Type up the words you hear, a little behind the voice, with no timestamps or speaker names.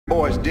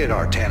Boys did,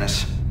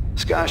 Artanis.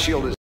 Sky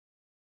Shield is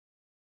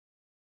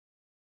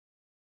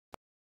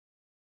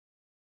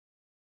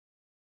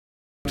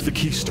the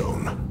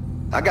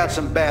Keystone. I got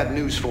some bad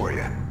news for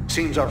you.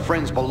 Seems our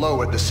friends below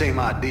had the same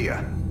idea.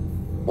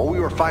 While we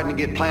were fighting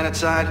to get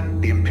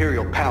planetside, the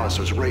Imperial Palace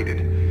was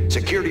raided.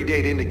 Security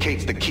data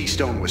indicates the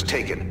Keystone was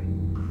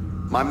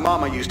taken. My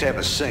mama used to have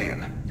a saying,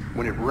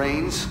 when it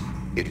rains,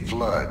 it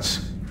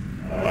floods.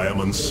 I am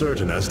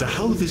uncertain as to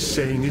how this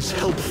saying is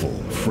helpful,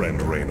 friend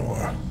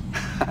Raynor.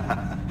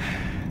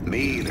 Me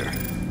either.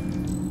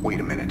 Wait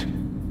a minute.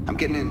 I'm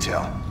getting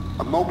intel.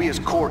 A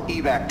Mobius Core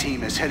evac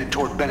team is headed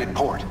toward Bennett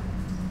Port.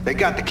 They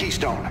got the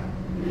Keystone.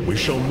 We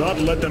shall not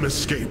let them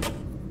escape.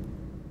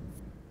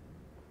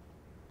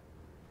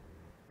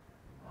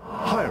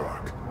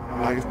 Hierarch,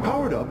 I have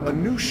powered up a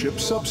new ship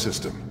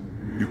subsystem.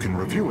 You can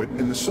review it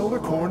in the solar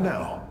core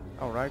now.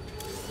 Alright.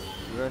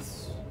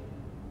 Let's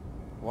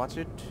watch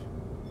it.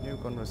 New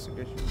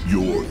conversation.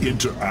 Your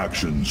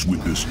interactions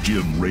with this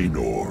Jim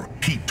Raynor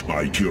piqued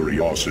my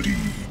curiosity.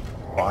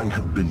 I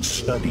have been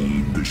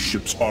studying the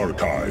ship's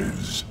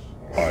archives.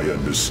 I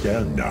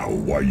understand now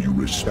why you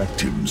respect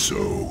him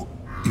so.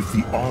 If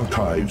the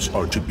archives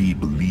are to be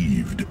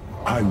believed,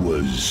 I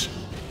was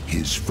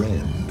his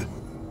friend.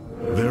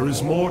 There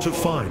is more to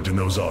find in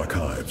those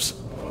archives.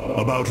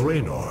 About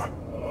Raynor.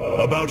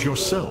 About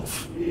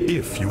yourself,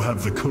 if you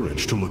have the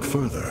courage to look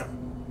further.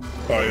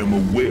 I am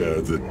aware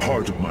that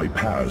part of my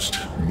past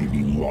may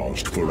be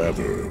lost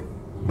forever.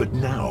 But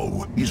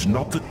now is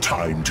not the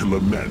time to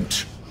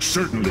lament.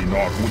 Certainly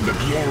not when the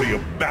glory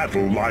of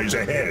battle lies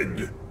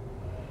ahead.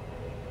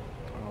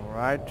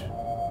 Alright.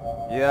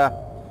 Yeah.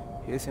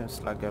 He seems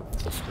like a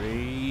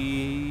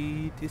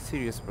pretty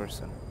serious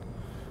person.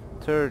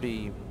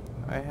 30.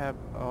 I have...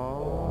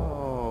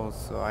 Oh,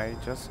 so I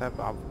just have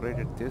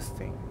upgraded this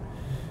thing.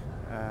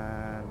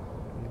 And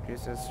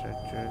increases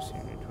structures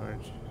unit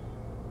words.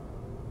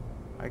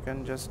 I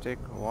can just take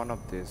one of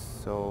these.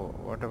 So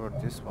what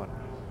about this one?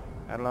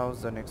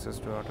 Allows the Nexus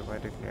to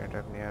automatically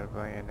attack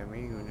nearby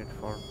enemy unit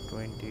for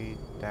 20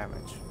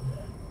 damage.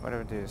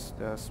 Whatever this,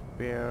 the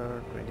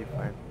spear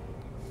 25.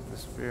 The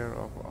spear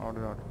of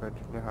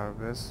automatically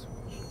harvest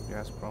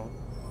gas prone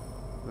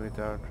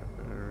without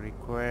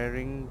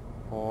requiring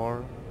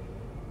for.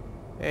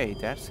 Hey,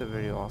 that's a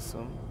very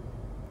awesome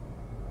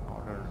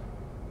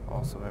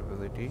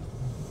ability.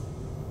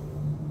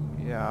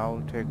 Yeah,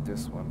 I'll take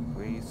this one,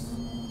 please.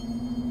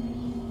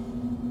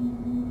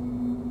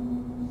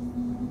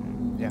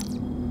 Yeah.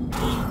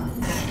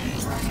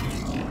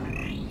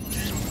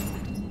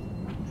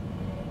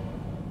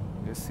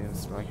 This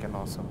seems like an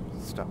awesome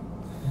stuff.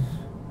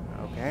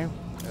 Okay,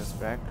 that's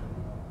back.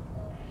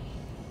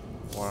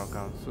 War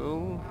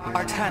Council.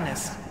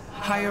 Artanis,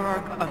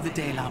 Hierarch of the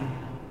Dalam.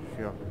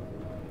 Sure.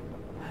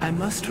 I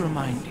must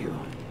remind you,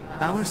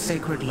 our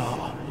sacred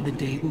law, the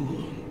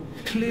Deul,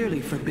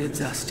 clearly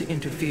forbids us to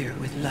interfere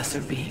with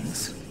lesser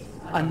beings,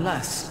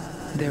 unless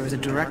there is a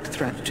direct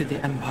threat to the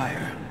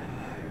Empire.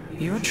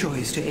 Your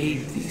choice to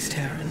aid these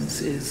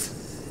Terrans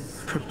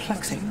is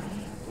perplexing.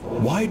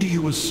 Why do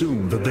you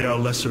assume that they are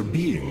lesser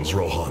beings,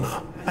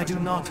 Rohana? I do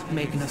not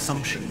make an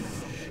assumption.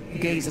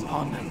 Gaze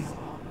upon them.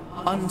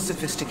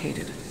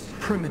 Unsophisticated,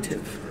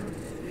 primitive.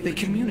 They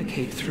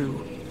communicate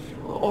through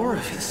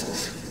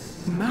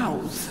orifices,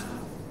 mouths.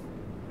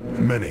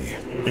 Many,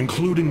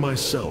 including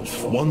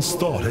myself, once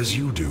thought as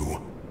you do.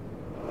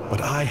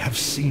 But I have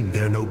seen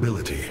their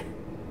nobility.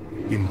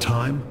 In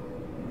time,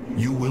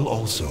 you will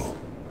also.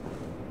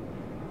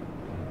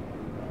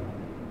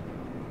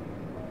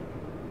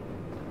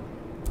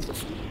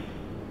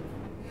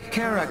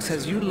 Karax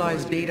has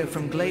utilized data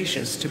from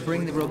glaciers to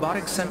bring the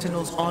robotic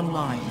sentinels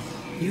online.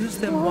 Use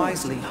them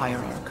wisely,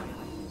 Hierarch.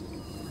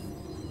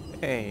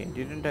 Hey,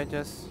 didn't I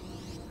just...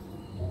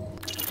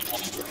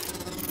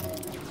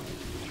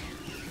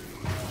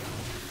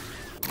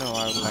 No,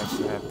 I would like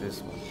to have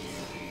this one.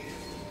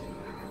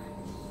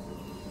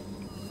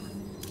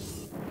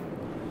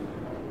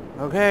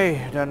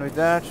 Okay, done with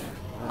that.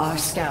 Our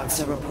scouts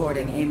are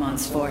reporting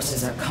Amon's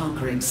forces are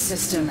conquering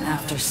system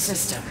after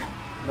system.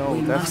 No,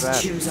 we that's must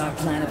bad. choose our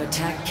plan of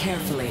attack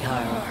carefully,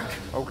 Hierarch.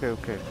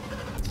 Okay.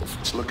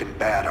 It's looking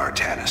bad,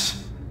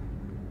 Artanis.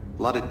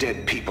 A lot of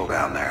dead people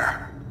down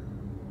there.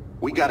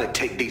 We gotta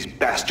take these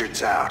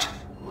bastards out.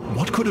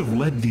 What could have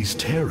led these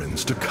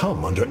Terrans to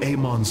come under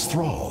Amon's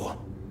thrall?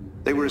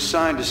 They were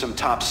assigned to some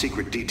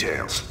top-secret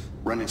details,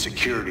 running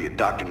security at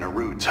Dr.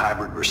 Narud's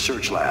hybrid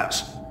research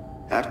labs.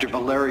 After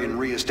Valerian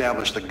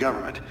re-established the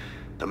government,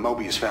 the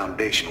Mobius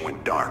Foundation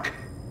went dark.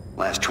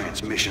 Last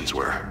transmissions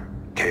were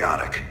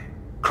chaotic,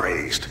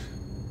 crazed.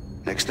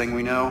 Next thing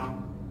we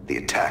know, the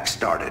attack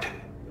started.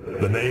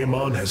 Then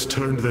Amon has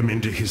turned them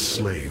into his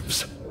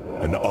slaves.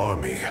 An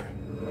army.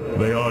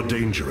 They are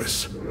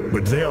dangerous,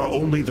 but they are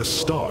only the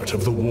start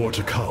of the war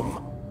to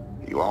come.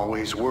 You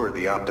always were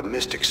the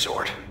optimistic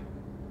sort.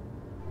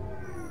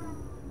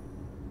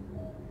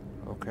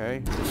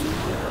 Okay.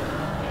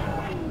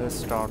 Let's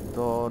start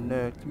the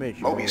next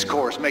mission. Mobius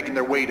Corps is making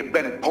their way to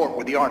Bennett Port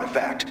with the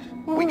artifact.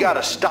 We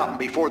gotta stop them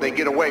before they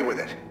get away with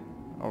it.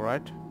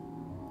 Alright.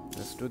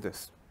 let's do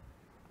this.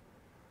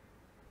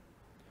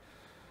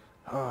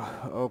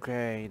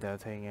 Okay, the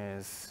thing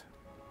is,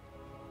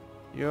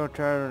 your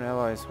Terran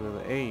allies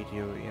will aid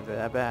you in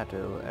the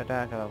battle.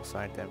 Attack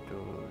alongside them to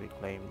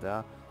reclaim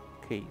the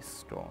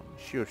keystone.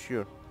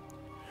 Sure.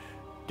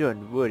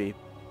 Don't worry,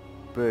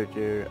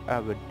 brother, I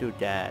will do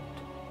that.